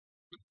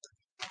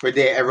Good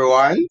day,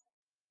 everyone.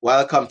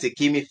 Welcome to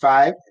Gimme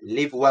 5,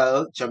 Live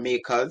Well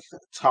Jamaica's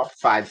Top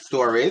 5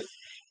 Stories,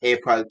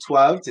 April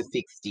 12 to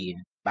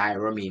 16 by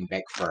Romaine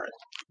Beckford.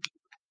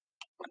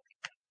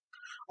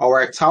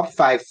 Our top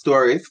 5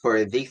 stories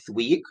for this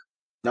week.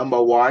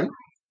 Number 1,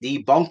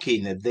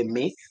 debunking the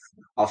myth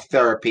of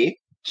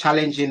therapy,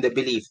 challenging the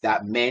belief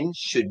that men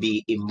should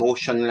be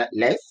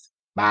emotionless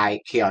by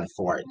Keon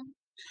Ford.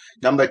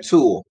 Number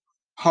 2,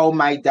 how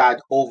my dad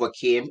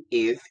overcame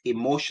his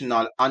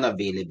emotional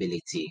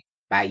unavailability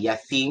by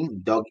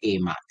Yassine Doug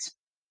Amat.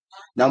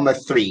 Number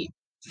 3,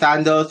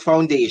 Sandals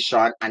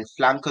Foundation and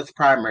Flankers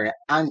Primary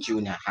and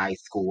Junior High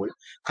School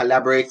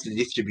collaborate to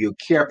distribute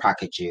care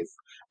packages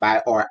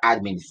by our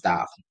admin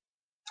staff.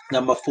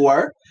 Number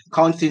 4,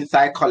 counseling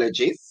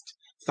psychologists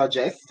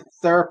suggest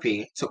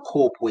therapy to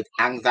cope with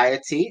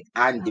anxiety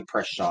and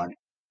depression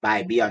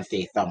by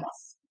Beyonce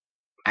Thomas.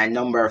 And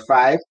number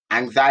 5,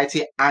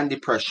 anxiety and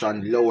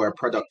depression lower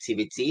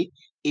productivity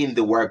in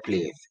the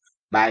workplace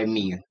by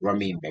me,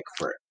 Romaine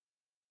Beckford.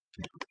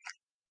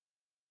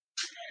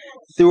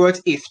 Throughout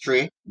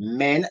history,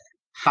 men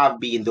have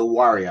been the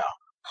warrior,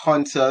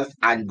 hunters,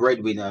 and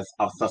breadwinners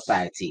of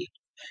society.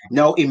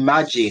 Now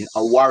imagine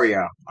a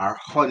warrior or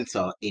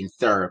hunter in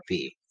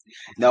therapy.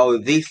 Now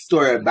this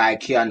story by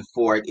Keon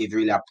Ford is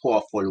really a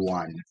powerful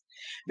one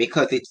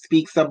because it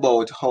speaks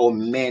about how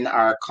men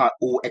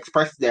who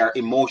express their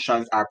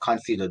emotions are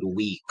considered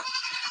weak.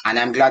 And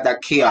I'm glad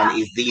that Keon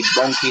is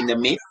debunking the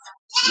myth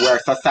where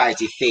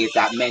society says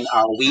that men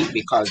are weak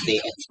because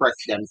they express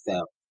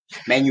themselves.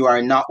 Men, you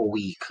are not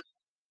weak.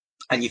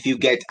 And if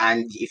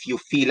you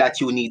feel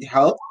that you need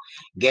help,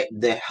 get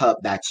the help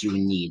that you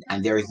need.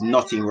 And there is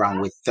nothing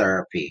wrong with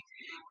therapy.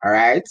 All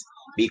right?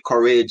 Be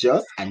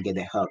courageous and get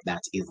the help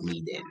that is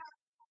needed.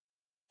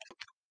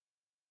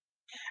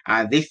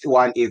 And this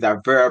one is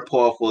a very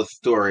powerful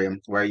story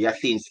where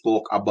Yassine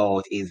spoke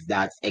about his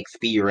dad's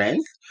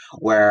experience,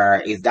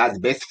 where his dad's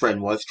best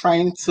friend was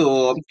trying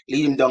to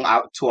lead him down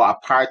to a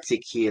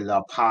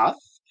particular path.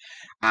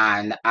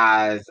 And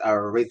as a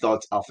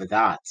result of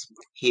that,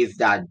 his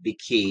dad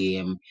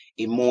became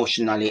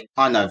emotionally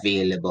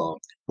unavailable,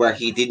 where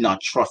he did not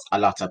trust a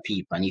lot of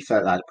people and he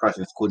felt that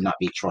persons could not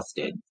be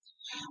trusted.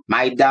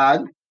 My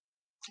dad,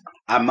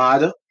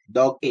 Ahmad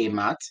Doug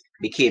Amat,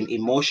 became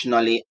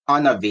emotionally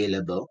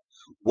unavailable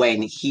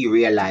when he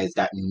realized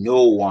that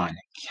no one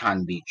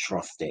can be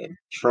trusted.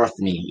 Trust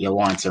me, you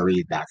want to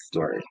read that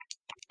story.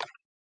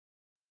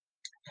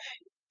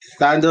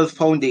 Sandals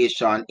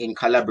Foundation, in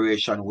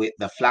collaboration with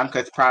the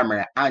Flankers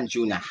Primary and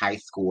Junior High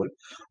School,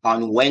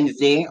 on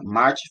Wednesday,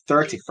 March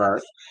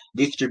 31st,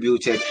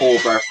 distributed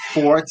over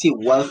 40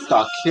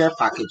 well-stocked care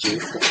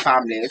packages to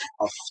families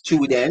of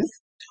students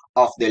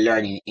of the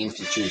learning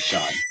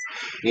institution.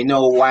 You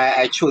know why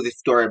I chose this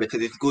story?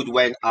 Because it's good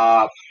when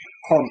a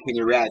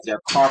company realizes their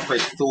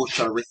corporate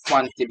social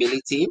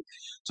responsibility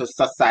to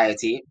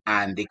society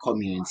and the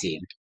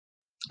community.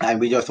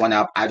 And I just want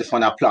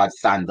to applaud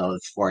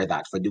Sandals for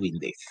that, for doing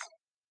this.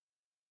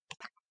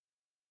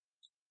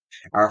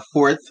 Our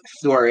fourth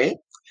story.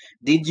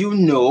 Did you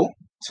know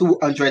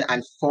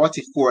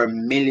 244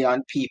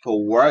 million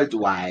people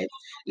worldwide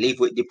live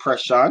with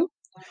depression?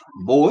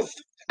 Both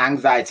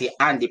anxiety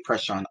and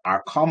depression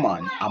are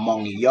common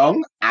among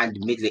young and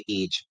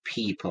middle-aged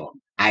people.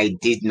 I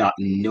did not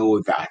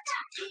know that.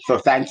 So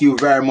thank you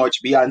very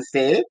much,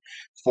 Beyonce,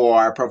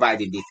 for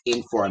providing this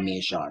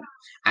information.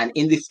 And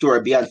in this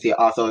story, Beyonce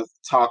also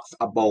talks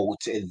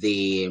about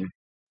the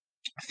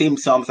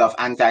symptoms of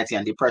anxiety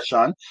and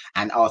depression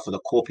and also the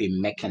coping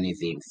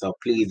mechanism. So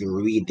please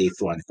read this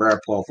one. Very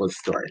powerful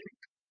story.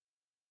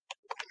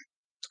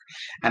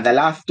 And the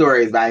last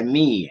story is by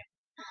me.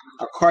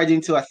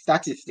 According to a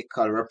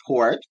statistical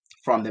report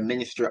from the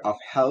Ministry of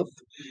Health,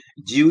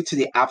 due to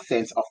the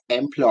absence of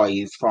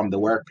employees from the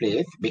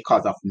workplace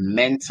because of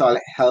mental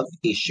health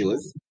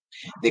issues,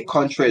 the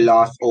country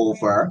lost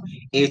over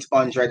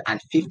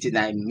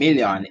 859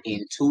 million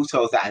in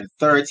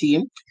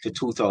 2013 to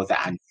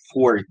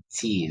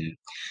 2014.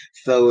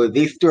 So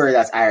this story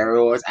that I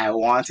wrote, I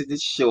wanted to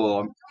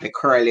show the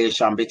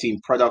correlation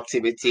between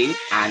productivity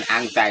and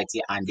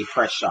anxiety and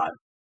depression,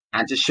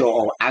 and to show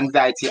how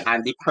anxiety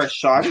and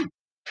depression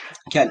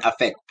can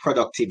affect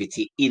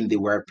productivity in the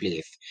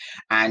workplace.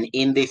 And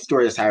in the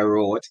stories I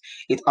wrote,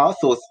 it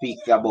also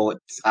speaks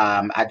about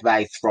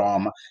advice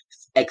from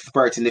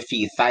experts in the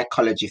field,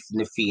 psychologists in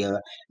the field,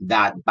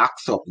 that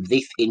backs up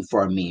this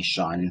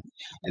information,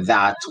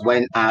 that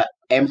when an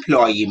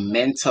employee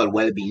mental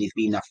well-being is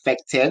being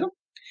affected,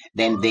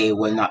 then they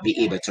will not be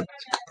able to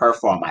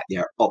perform at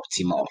their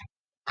optimum.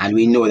 And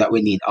we know that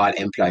we need all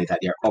employees at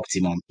their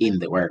optimum in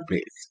the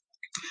workplace.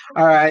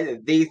 All right,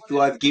 this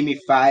was Gimme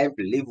 5,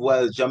 Live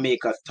Well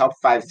Jamaica's top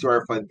 5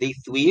 story for this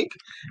week.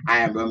 I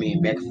am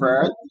Romaine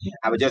Beckford.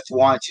 I would just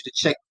want you to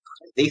check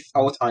this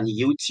out on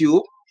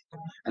YouTube,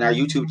 on our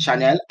YouTube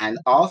channel, and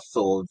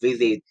also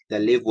visit the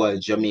Live Well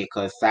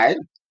Jamaica site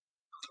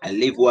at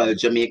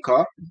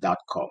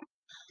livewelljamaica.com.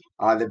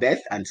 All the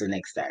best until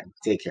next time.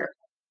 Take care.